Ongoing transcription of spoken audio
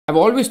I've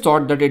always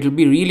thought that it will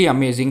be really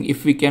amazing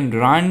if we can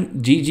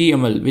run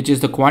GGML, which is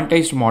the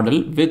quantized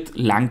model, with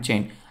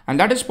Langchain. And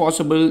that is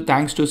possible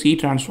thanks to C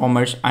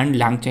transformers and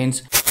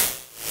Langchains.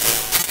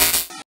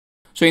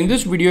 So in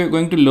this video, you're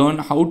going to learn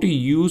how to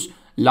use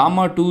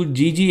Llama 2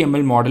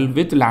 GGML model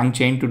with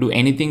Langchain to do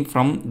anything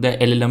from the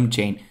LLM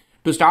chain.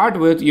 To start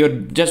with, you're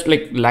just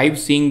like live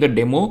seeing the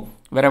demo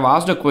where I've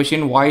asked a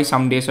question why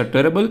some days are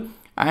terrible,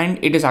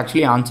 and it is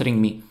actually answering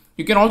me.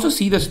 You can also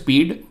see the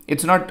speed.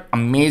 It's not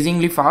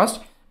amazingly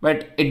fast,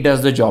 but it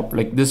does the job.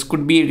 Like, this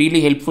could be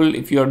really helpful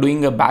if you're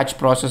doing a batch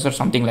process or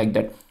something like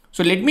that.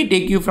 So let me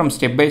take you from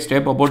step by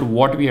step about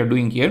what we are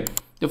doing here.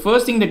 The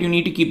first thing that you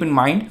need to keep in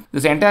mind,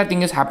 this entire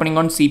thing is happening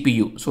on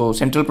CPU. So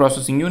central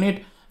processing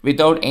unit,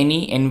 without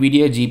any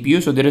NVIDIA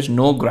GPU. So there is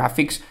no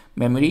graphics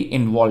memory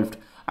involved.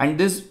 And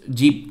this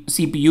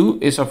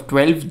CPU is of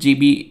 12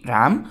 GB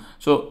RAM.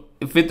 So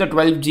if with the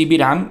 12 GB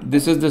RAM,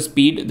 this is the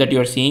speed that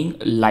you're seeing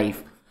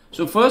live.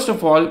 So first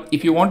of all,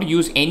 if you want to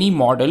use any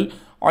model,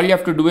 all you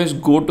have to do is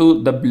go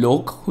to the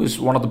bloke who is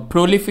one of the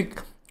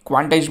prolific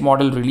quantized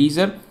model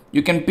releaser.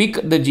 You can pick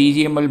the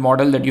GGML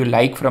model that you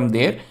like from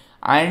there,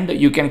 and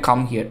you can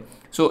come here.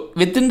 So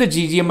within the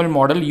GGML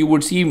model, you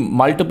would see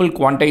multiple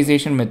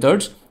quantization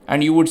methods,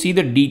 and you would see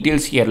the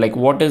details here, like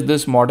what is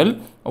this model,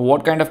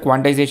 what kind of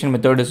quantization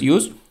method is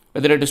used,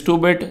 whether it is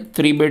 2-bit,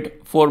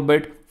 3-bit,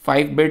 4-bit,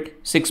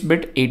 5-bit,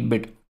 6-bit,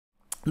 8-bit.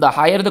 The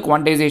higher the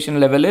quantization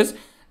level is,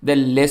 the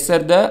lesser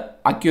the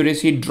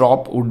accuracy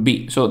drop would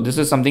be. So this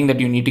is something that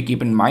you need to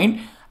keep in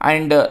mind.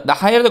 And the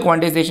higher the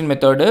quantization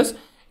method is,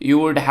 you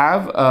would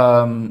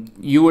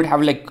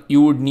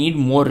need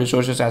more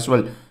resources as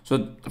well.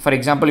 So for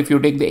example, if you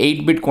take the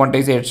 8-bit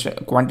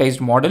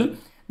quantized model,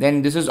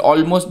 then this is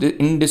almost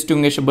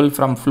indistinguishable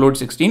from float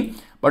 16,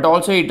 but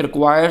also it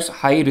requires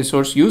high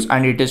resource use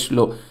and it is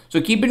slow.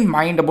 So keep in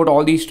mind about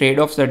all these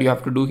trade-offs that you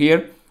have to do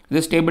here.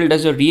 This table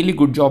does a really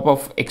good job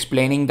of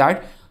explaining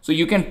that. So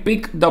you can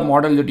pick the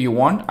model that you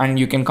want and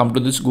you can come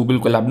to this Google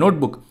Colab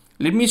notebook.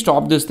 Let me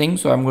stop this thing.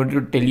 So I'm going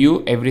to tell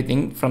you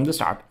everything from the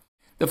start.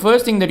 The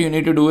first thing that you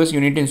need to do is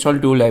you need to install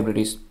two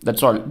libraries.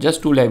 That's all,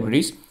 just two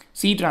libraries,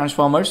 C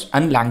transformers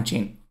and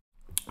Langchain.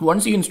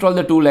 Once you install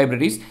the two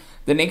libraries,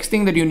 the next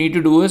thing that you need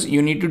to do is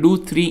you need to do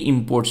 3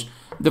 imports.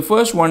 The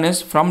first one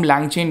is from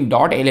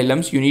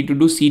langchain.llms, you need to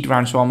do C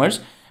transformers.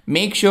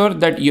 Make sure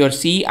that your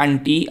C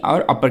and T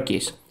are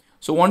uppercase.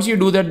 So once you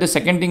do that, the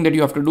second thing that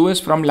you have to do is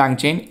from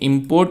Langchain,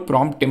 import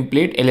prompt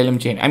template LLM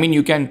chain. I mean,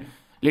 you can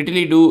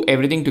literally do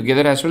everything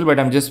together as well, but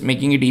I'm just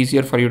making it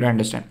easier for you to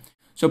understand.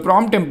 So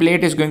prompt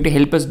template is going to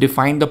help us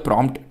define the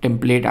prompt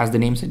template as the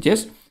name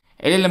suggests.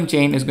 LLM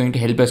chain is going to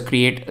help us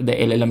create the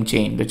LLM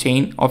chain, the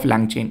chain of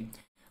Langchain.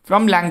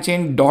 From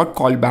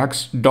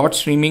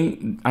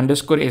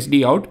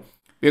langchain.callbacks.streaming_sd out,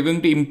 we are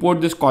going to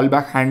import this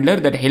callback handler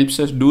that helps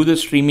us do the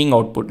streaming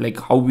output, like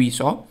how we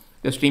saw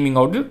the streaming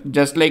output,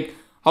 just like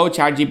how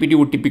ChatGPT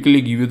would typically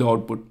give you the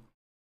output.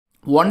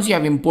 Once you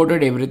have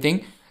imported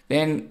everything,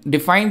 then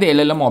define the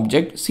LLM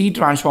object, C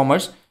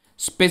transformers,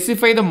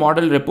 specify the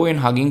model repo in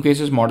Hugging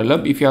Face's model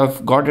hub. If you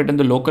have got it in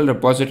the local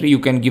repository, you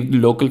can give the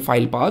local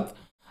file path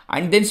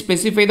and then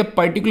specify the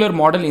particular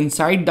model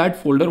inside that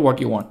folder what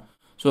you want.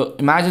 So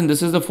imagine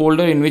this is the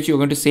folder in which you're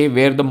going to say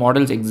where the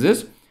models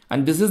exist,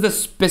 and this is the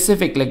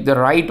specific, like the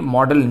right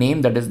model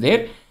name that is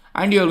there,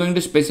 and you're going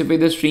to specify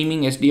the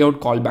streaming SD out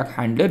callback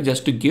handler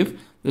just to give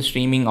the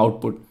streaming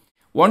output.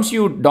 Once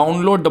you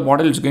download the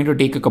model, it's going to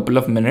take a couple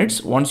of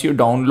minutes. Once you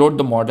download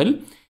the model,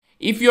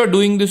 if you're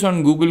doing this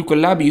on Google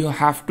Colab, you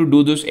have to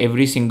do this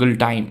every single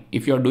time.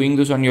 If you're doing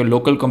this on your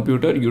local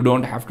computer, you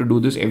don't have to do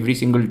this every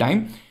single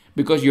time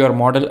because your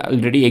model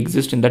already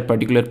exists in that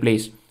particular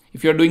place.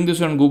 If you're doing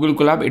this on Google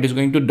Colab, it is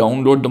going to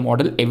download the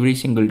model every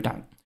single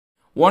time.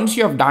 Once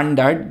you have done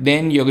that,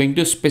 then you're going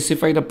to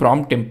specify the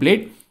prompt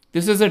template.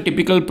 This is a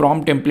typical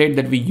prompt template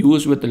that we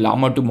use with the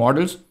Llama 2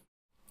 models.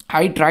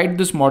 I tried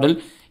this model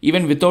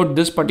even without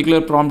this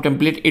particular prompt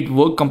template, it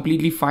worked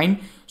completely fine.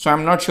 So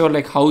I'm not sure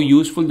like how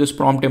useful this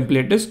prompt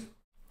template is,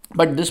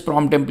 but this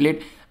prompt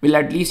template will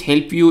at least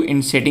help you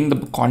in setting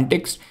the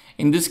context.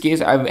 In this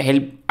case,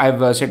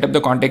 I've set up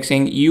the context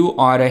saying you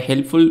are a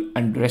helpful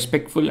and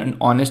respectful and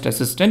honest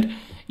assistant.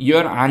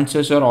 Your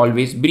answers are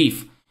always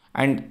brief.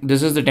 And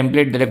this is the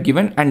template that I've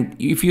given. And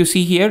if you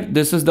see here,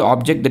 this is the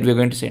object that we're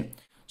going to send.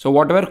 So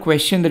whatever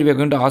question that we're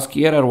going to ask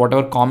here or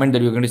whatever comment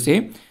that we're going to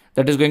say,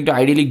 that is going to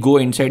ideally go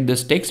inside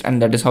this text,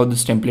 and that is how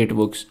this template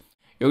works.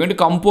 You're going to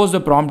compose the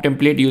prompt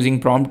template using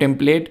prompt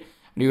template.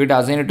 You're going to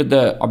assign it to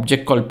the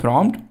object called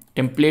prompt.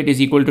 Template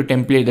is equal to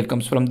template that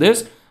comes from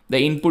this. The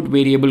input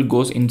variable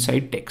goes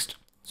inside text.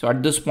 So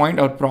at this point,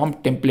 our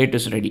prompt template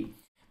is ready.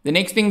 The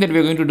next thing that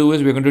we're going to do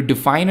is we're going to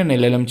define an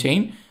LLM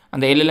chain,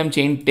 and the LLM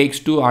chain takes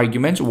 2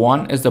 arguments.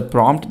 One is the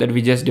prompt that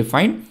we just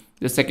defined.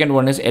 The second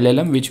one is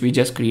LLM, which we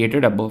just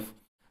created above.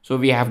 So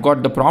we have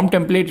got the prompt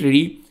template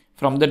ready.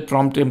 From that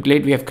prompt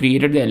template, we have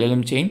created the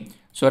LLM chain.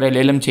 So our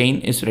LLM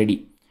chain is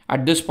ready.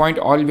 At this point,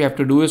 all we have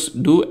to do is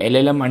do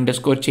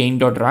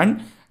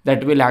LLM_chain.run.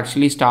 That will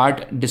actually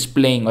start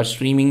displaying or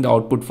streaming the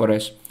output for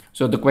us.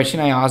 So the question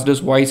I asked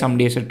is why some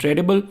days are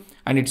terrible.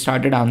 and it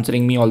started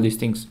answering me all these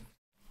things.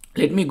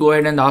 Let me go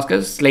ahead and ask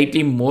a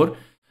slightly more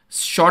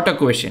shorter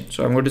question.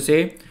 So I'm going to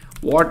say,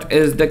 what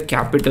is the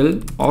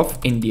capital of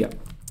India?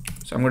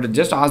 So I'm going to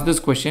just ask this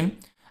question.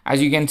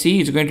 As you can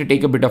see, it's going to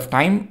take a bit of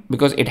time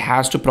because it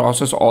has to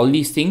process all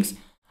these things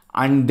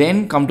and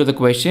then come to the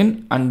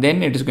question, and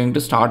then it is going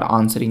to start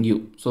answering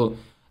you. So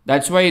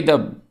that's why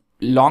the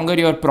longer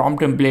your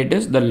prompt template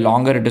is, the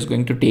longer it is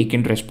going to take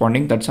in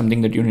responding. That's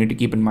something that you need to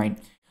keep in mind.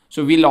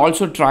 So we'll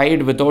also try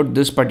it without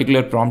this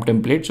particular prompt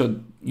template so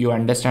you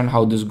understand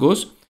how this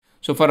goes.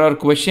 So for our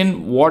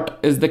question, what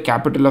is the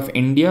capital of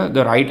India?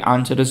 The right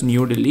answer is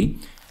New Delhi.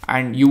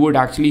 And you would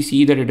actually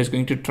see that it is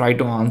going to try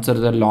to answer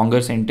the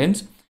longer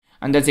sentence.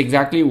 And that's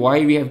exactly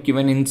why we have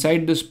given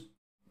inside this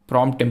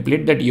prompt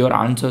template that your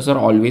answers are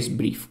always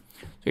brief.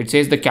 So it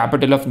says the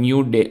capital of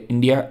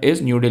India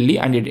is New Delhi,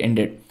 and it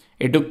ended.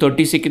 It took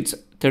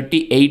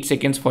 38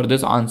 seconds for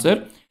this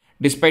answer,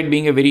 despite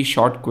being a very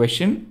short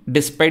question,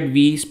 despite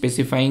we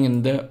specifying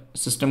in the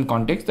system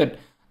context that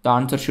the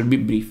answer should be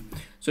brief.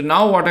 So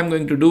now what I'm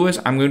going to do is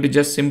I'm going to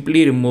just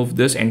simply remove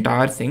this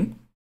entire thing.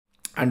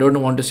 I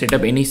don't want to set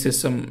up any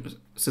system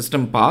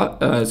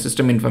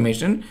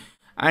information,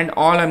 and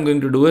all I'm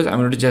going to do is I'm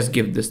going to just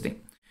give this thing.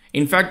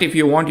 In fact, if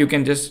you want, you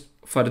can just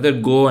further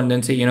go and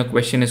then say, you know,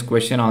 question is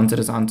question, answer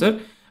is answer,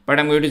 but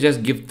I'm going to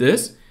just give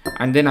this,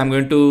 and then I'm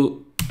going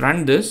to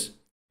run this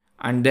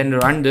and then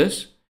run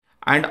this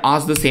and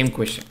ask the same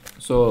question.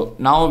 So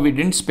now we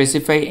didn't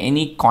specify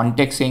any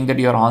context saying that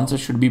your answer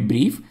should be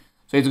brief.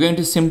 So it's going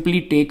to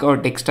simply take our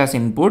text as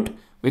input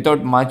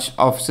without much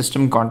of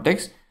system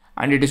context,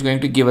 and it is going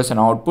to give us an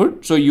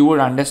output. So you would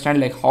understand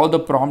like how the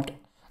prompt,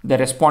 the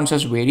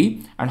responses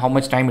vary and how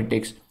much time it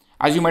takes.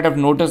 As you might have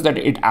noticed that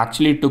it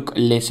actually took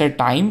lesser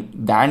time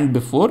than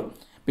before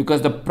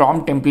because the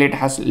prompt template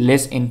has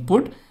less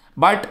input,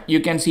 but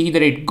you can see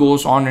that it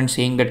goes on and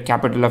saying that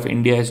capital of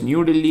India is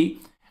New Delhi.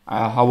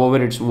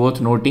 However, it's worth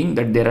noting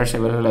that there are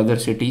several other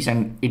cities,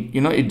 and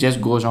it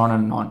just goes on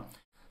and on.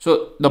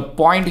 So the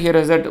point here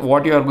is that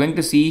what you are going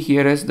to see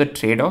here is the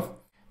trade-off.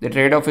 The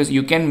trade-off is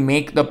you can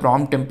make the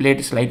prompt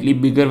template slightly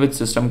bigger with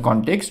system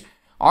context,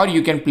 or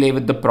you can play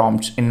with the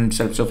prompts in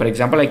itself. So for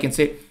example, I can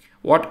say,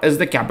 what is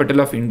the capital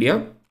of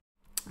India?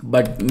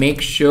 But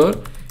make sure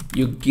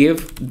you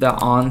give the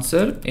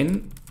answer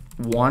in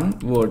one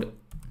word.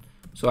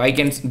 So I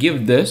can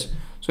give this.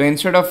 So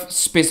instead of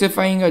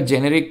specifying a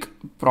generic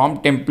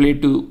prompt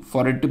template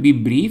for it to be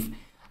brief,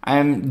 I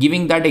am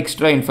giving that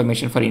extra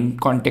information for in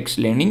context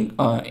learning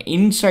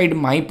inside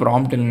my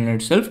prompt in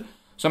itself.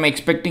 So I'm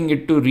expecting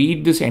it to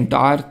read this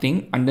entire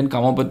thing and then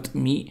come up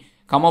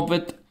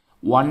with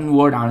one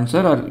word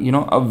answer, or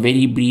a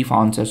very brief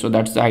answer. So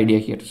that's the idea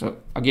here. So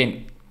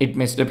again, it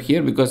messed up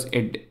here because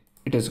it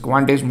is a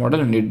quantized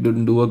model and it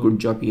didn't do a good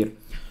job here.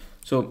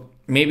 So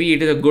maybe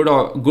it is a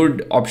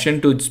good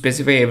option to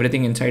specify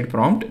everything inside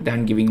prompt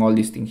than giving all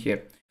these things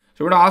here.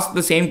 So I'm going to ask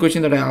the same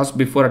question that I asked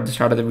before at the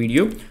start of the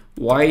video.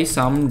 Why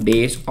some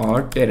days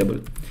are terrible?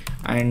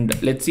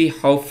 And let's see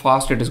how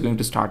fast it is going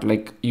to start.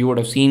 Like you would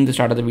have seen the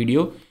start of the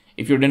video.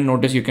 If you didn't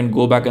notice, you can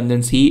go back and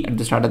then see at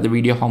the start of the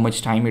video how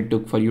much time it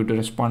took for you to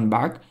respond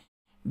back.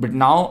 But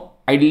now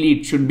ideally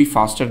it should be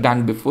faster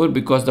than before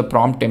because the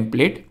prompt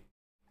template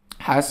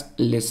has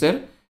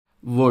lesser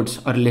words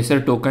or lesser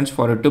tokens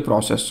for it to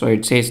process. So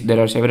it says there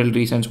are several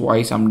reasons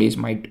why some days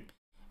may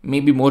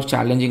be more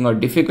challenging or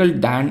difficult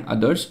than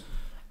others.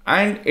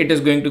 And it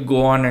is going to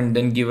go on and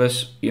then give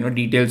us,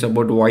 details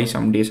about why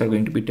some days are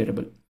going to be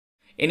terrible.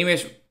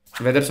 Anyways,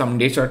 whether some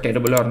days are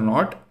terrible or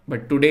not,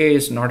 but today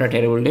is not a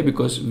terrible day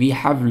because we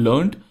have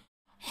learned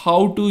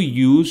how to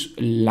use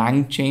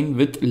Langchain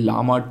with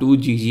Llama 2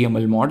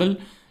 GGML model.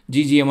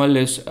 GGML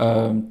is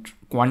a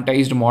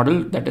quantized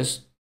model that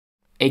is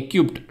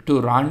equipped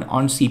to run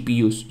on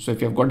CPUs. So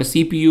if you have got a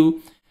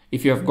CPU,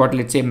 if you have got,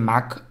 let's say,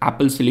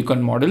 Apple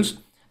Silicon models,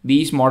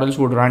 these models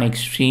would run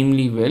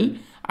extremely well.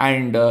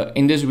 And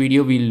in this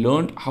video, we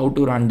learned how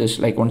to run this,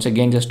 like once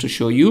again, just to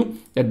show you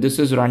that this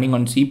is running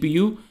on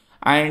CPU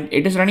and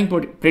it is running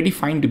pretty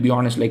fine, to be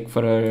honest. Like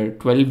for a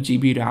 12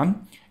 GB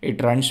RAM,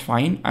 it runs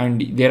fine.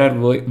 And there are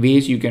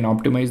ways you can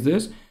optimize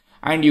this,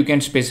 and you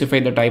can specify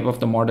the type of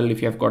the model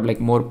if you have got like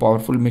more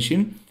powerful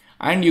machine.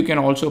 And you can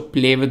also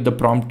play with the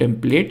prompt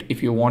template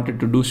if you wanted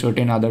to do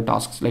certain other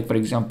tasks. Like for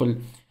example,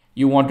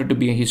 you wanted to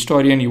be a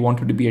historian, you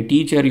wanted to be a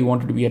teacher, you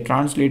wanted to be a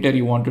translator,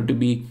 you wanted to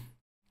be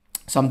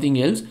something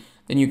else,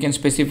 then you can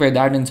specify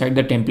that inside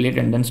the template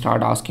and then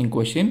start asking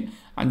question,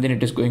 and then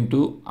it is going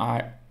to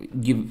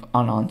give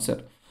an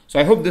answer. So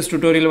I hope this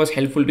tutorial was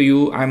helpful to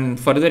you. I'm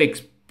further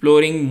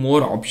exploring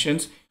more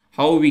options,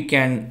 how we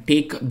can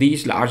take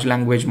these large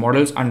language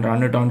models and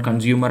run it on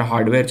consumer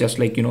hardware, just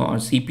like, on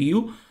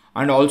CPU,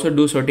 and also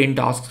do certain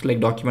tasks like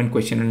document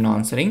question and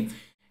answering.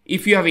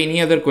 If you have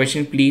any other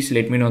question, please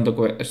let me know in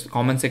the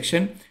comment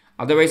section.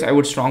 Otherwise, I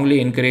would strongly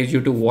encourage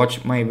you to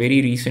watch my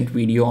very recent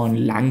video on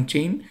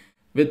Langchain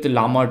with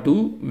Llama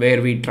 2,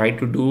 where we try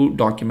to do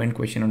document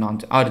question and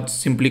answer, or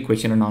simply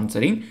question and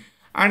answering.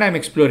 And I'm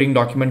exploring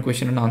document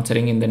question and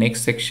answering in the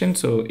next section.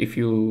 So if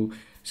you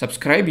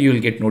subscribe, you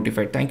will get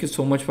notified. Thank you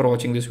so much for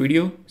watching this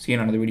video. See you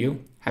in another video.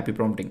 Happy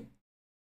prompting.